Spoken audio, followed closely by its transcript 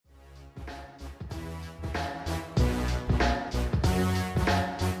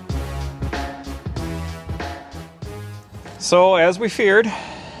So as we feared,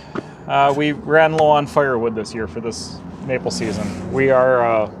 we ran low on firewood this year for this maple season. We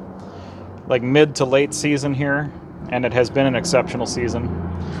are like mid to late season here, and it has been an exceptional season.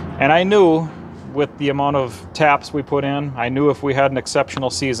 And I knew with the amount of taps we put in, I knew if we had an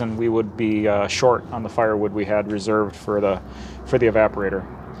exceptional season, we would be short on the firewood we had reserved for the evaporator.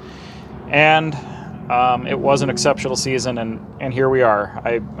 And it was an exceptional season, and here we are.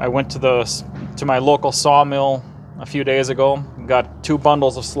 I went to my local sawmill a few days ago, got 2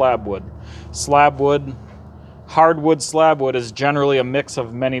 bundles of slab wood. Slab wood, hardwood slab wood is generally a mix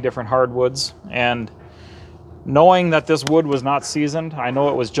of many different hardwoods, and knowing that this wood was not seasoned, I know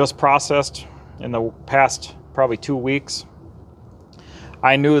it was just processed in the past probably 2 weeks,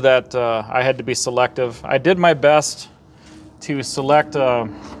 I knew that I had to be selective. I did my best to select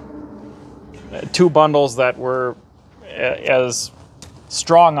 2 bundles that were as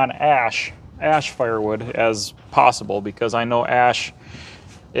strong on ash firewood as possible, because I know ash,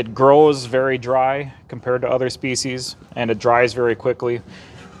 it grows very dry compared to other species, and it dries very quickly.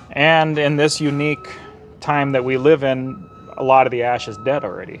 And in this unique time that we live in, a lot of the ash is dead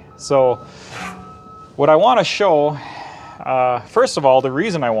already. So what I want to show, first of all, the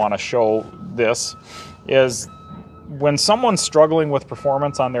reason I want to show this is when someone's struggling with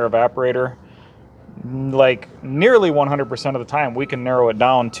performance on their evaporator, like nearly 100% of the time, we can narrow it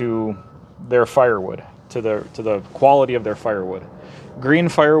down to their firewood, to the quality of their firewood. Green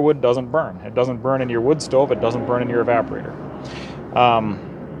firewood doesn't burn. It doesn't burn in your wood stove. It doesn't burn in your evaporator.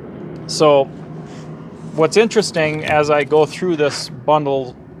 So what's interesting, as I go through this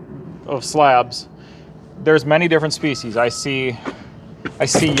bundle of slabs, there's many different species. I see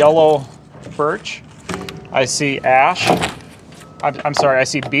yellow birch. I see ash. I'm sorry, I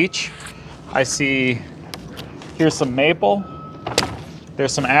see beech. I see, here's some maple.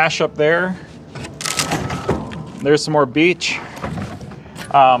 There's some ash up there. There's some more beech.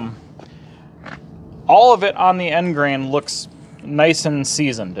 All of it on the end grain looks nice and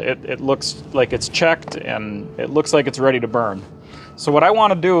seasoned. It looks like it's checked, and it looks like it's ready to burn. So what I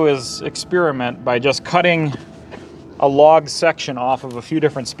want to do is experiment by just cutting a log section off of a few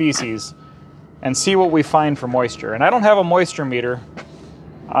different species and see what we find for moisture. And I don't have a moisture meter.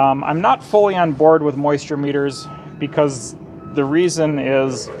 I'm not fully on board with moisture meters, because the reason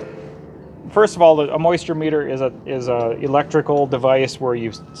is, first of all, a moisture meter is a electrical device where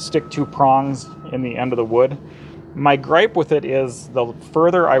you stick 2 prongs in the end of the wood. My gripe with it is the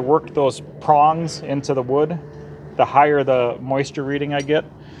further I work those prongs into the wood, the higher the moisture reading I get.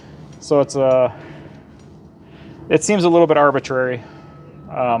 So it seems a little bit arbitrary.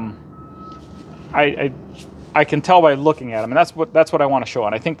 I can tell by looking at them, and that's what I want to show,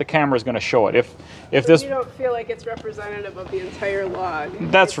 and I think the camera is going to show it. If so this, you don't feel like it's representative of the entire log.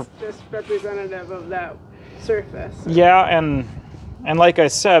 That's it's just representative of that surface. Yeah, and like I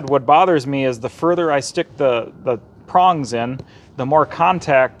said, what bothers me is the further I stick the prongs in, the more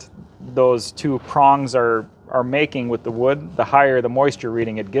contact those 2 prongs are making with the wood, the higher the moisture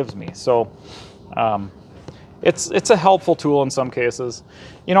reading it gives me. So it's a helpful tool in some cases.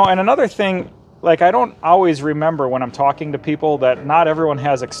 You know, and another thing, like, I don't always remember when I'm talking to people that not everyone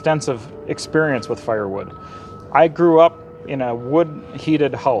has extensive experience with firewood. I grew up in a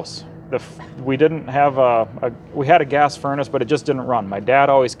wood-heated house. We didn't have we had a gas furnace, but it just didn't run. My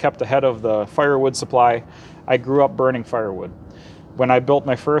dad always kept ahead of the firewood supply. I grew up burning firewood. When I built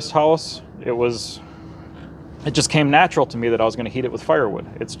my first house, it just came natural to me that I was going to heat it with firewood.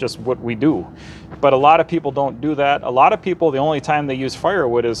 It's just what we do. But a lot of people don't do that. A lot of people, the only time they use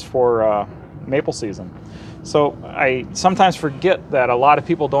firewood is for maple season. So I sometimes forget that a lot of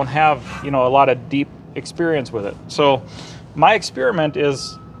people don't have, a lot of deep experience with it. So my experiment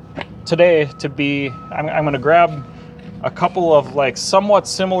is today I'm going to grab a couple of like somewhat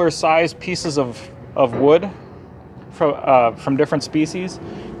similar sized pieces of wood from different species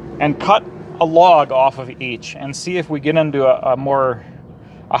and cut a log off of each and see if we get into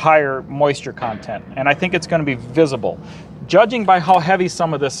a higher moisture content. And I think it's going to be visible. Judging by how heavy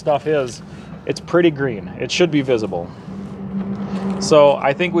some of this stuff is, it's pretty green. It should be visible. So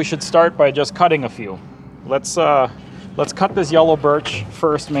I think we should start by just cutting a few. Let's cut this yellow birch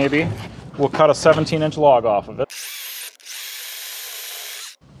first, maybe. We'll cut a 17-inch log off of it.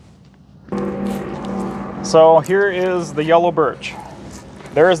 So here is the yellow birch.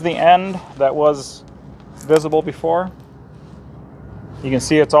 There is the end that was visible before. You can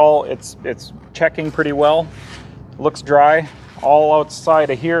see it's checking pretty well. Looks dry. All outside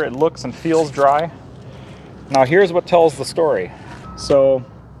of here, it looks and feels dry. Now here's what tells the story. So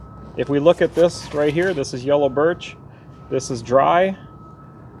if we look at this right here, this is yellow birch, this is dry,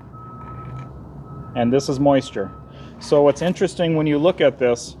 and this is moisture. So what's interesting when you look at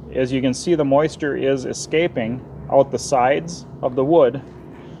this is you can see the moisture is escaping out the sides of the wood,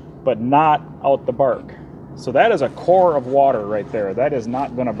 but not out the bark. So that is a core of water right there. That is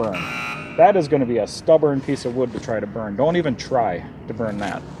not going to burn. That is going to be a stubborn piece of wood to try to burn. Don't even try to burn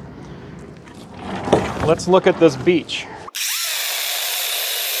that. Let's look at this beech.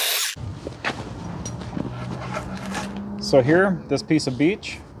 So here, this piece of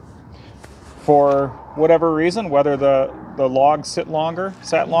beech, for whatever reason, whether the logs sat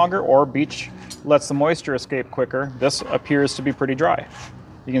longer or beech lets the moisture escape quicker, this appears to be pretty dry.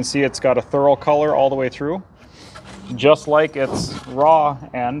 You can see it's got a thorough color all the way through, just like its raw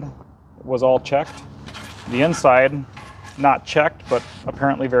end was all checked. The inside, not checked, but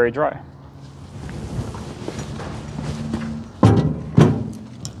apparently very dry.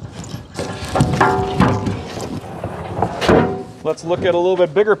 Let's look at a little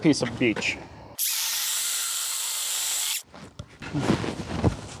bit bigger piece of beech.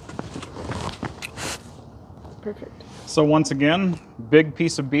 Perfect. So once again, big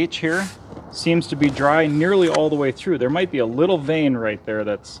piece of beech here. Seems to be dry nearly all the way through. There might be a little vein right there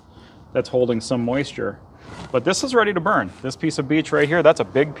that's holding some moisture. But this is ready to burn. This piece of beech right here, that's a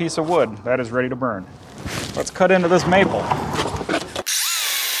big piece of wood. That is ready to burn. Let's cut into this maple.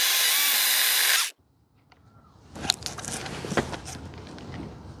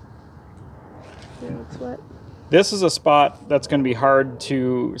 Yeah, it's wet. This is a spot that's going to be hard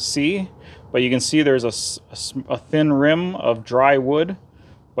to see, but you can see there's a thin rim of dry wood,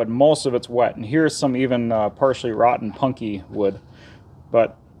 but most of it's wet. And here's some even partially rotten, punky wood,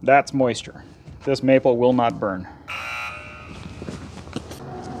 but that's moisture. This maple will not burn.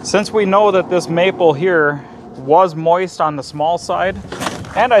 Since we know that this maple here was moist on the small side,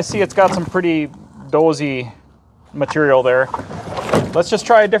 and I see it's got some pretty dozy material there, let's just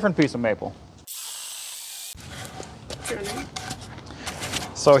try a different piece of maple.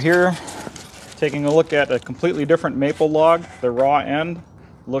 So here, taking a look at a completely different maple log, the raw end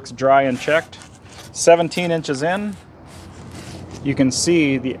looks dry and checked. 17 inches in, you can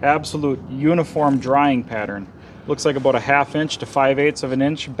see the absolute uniform drying pattern. Looks like about a 1/2 inch to 5/8 of an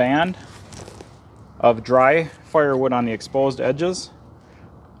inch band of dry firewood on the exposed edges.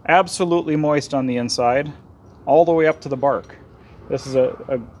 Absolutely moist on the inside, all the way up to the bark. This is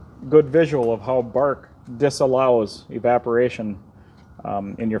a good visual of how bark disallows evaporation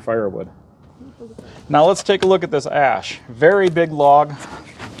in your firewood. Now let's take a look at this ash. Very big log.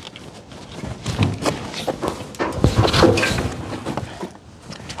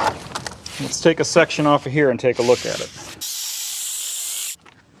 Let's take a section off of here and take a look at it.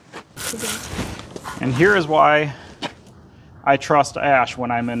 And here is why I trust ash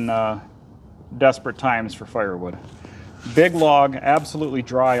when I'm in desperate times for firewood. Big log, absolutely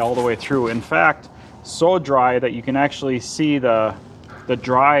dry all the way through. In fact, so dry that you can actually see the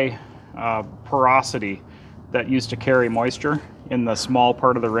dry porosity that used to carry moisture in the small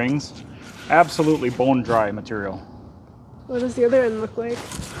part of the rings. Absolutely bone dry material. What does the other end look like?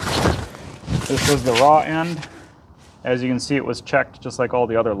 This was the raw end. As you can see, it was checked just like all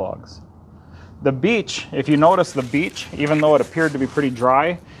the other logs. The beech, if you notice the beech, even though it appeared to be pretty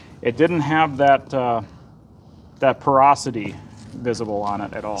dry, it didn't have that porosity visible on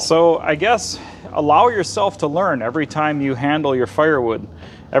it at all. So I guess allow yourself to learn every time you handle your firewood,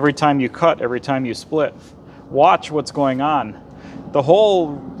 every time you cut, every time you split. Watch what's going on. The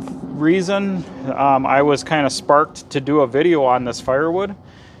whole reason I was kind of sparked to do a video on this firewood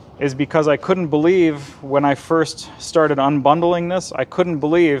is because I couldn't believe when I first started unbundling this, I couldn't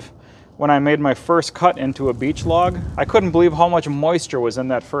believe when I made my first cut into a beech log, I couldn't believe how much moisture was in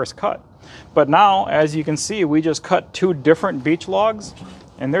that first cut. But now, as you can see, we just cut 2 different beech logs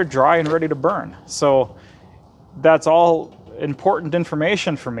and they're dry and ready to burn. So that's all important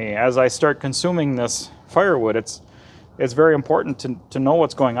information for me as I start consuming this firewood. It's very important to know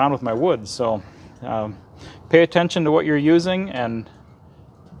what's going on with my wood. So pay attention to what you're using and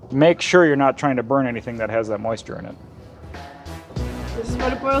make sure you're not trying to burn anything that has that moisture in it. This is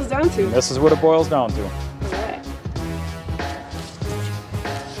what it boils down to. This is what it boils down to.